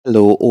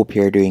Hello, hope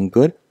you're doing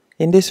good.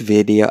 In this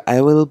video,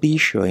 I will be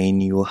showing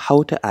you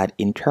how to add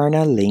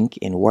internal link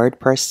in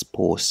WordPress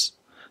posts.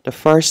 The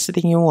first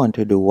thing you want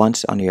to do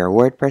once on your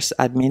WordPress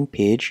admin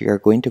page, you're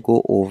going to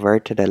go over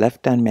to the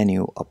left-hand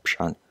menu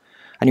option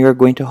and you're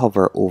going to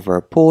hover over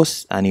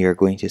posts and you're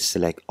going to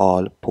select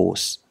all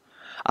posts.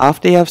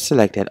 After you have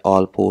selected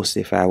all posts,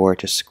 if I were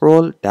to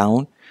scroll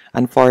down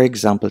and for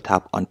example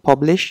tap on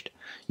published,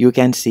 you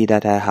can see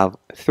that I have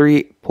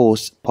 3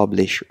 posts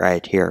published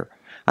right here.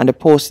 And the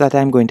post that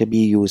I'm going to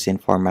be using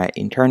for my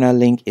internal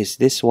link is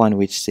this one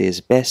which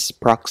says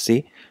best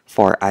proxy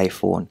for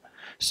iPhone.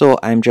 So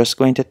I'm just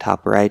going to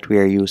tap right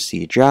where you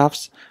see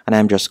drafts and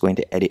I'm just going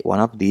to edit one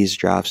of these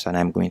drafts and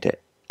I'm going to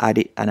add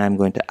it and I'm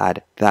going to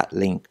add that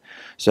link.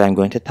 So I'm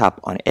going to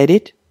tap on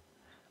edit.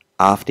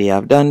 After you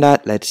have done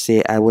that, let's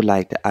say I would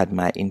like to add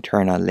my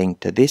internal link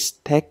to this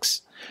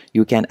text.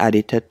 You can add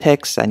it to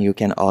text and you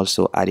can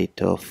also add it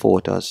to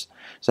photos.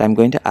 So I'm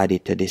going to add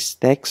it to this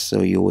text.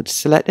 So you would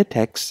select the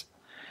text.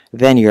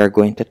 Then you are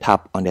going to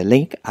tap on the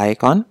link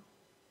icon.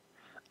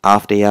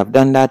 After you have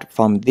done that,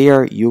 from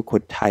there you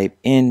could type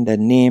in the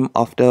name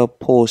of the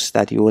post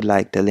that you would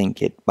like to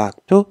link it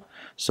back to.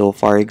 So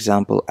for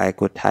example, I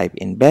could type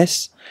in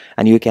best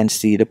and you can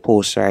see the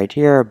post right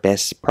here,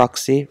 best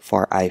proxy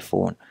for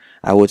iPhone.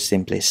 I would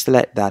simply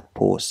select that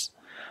post.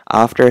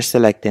 After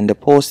selecting the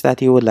post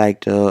that you would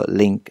like to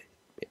link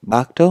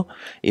back to,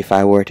 if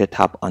I were to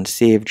tap on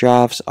save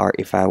drafts or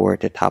if I were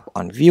to tap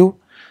on view,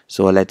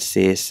 so let's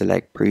say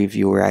select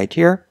preview right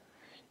here.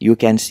 You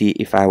can see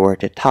if I were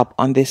to tap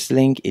on this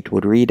link, it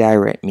would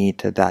redirect me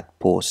to that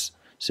post.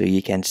 So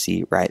you can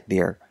see right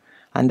there.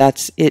 And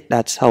that's it.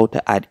 That's how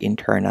to add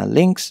internal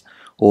links.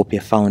 Hope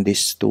you found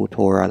this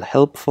tutorial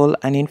helpful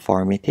and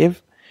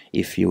informative.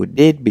 If you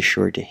did, be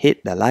sure to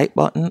hit the like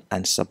button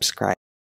and subscribe.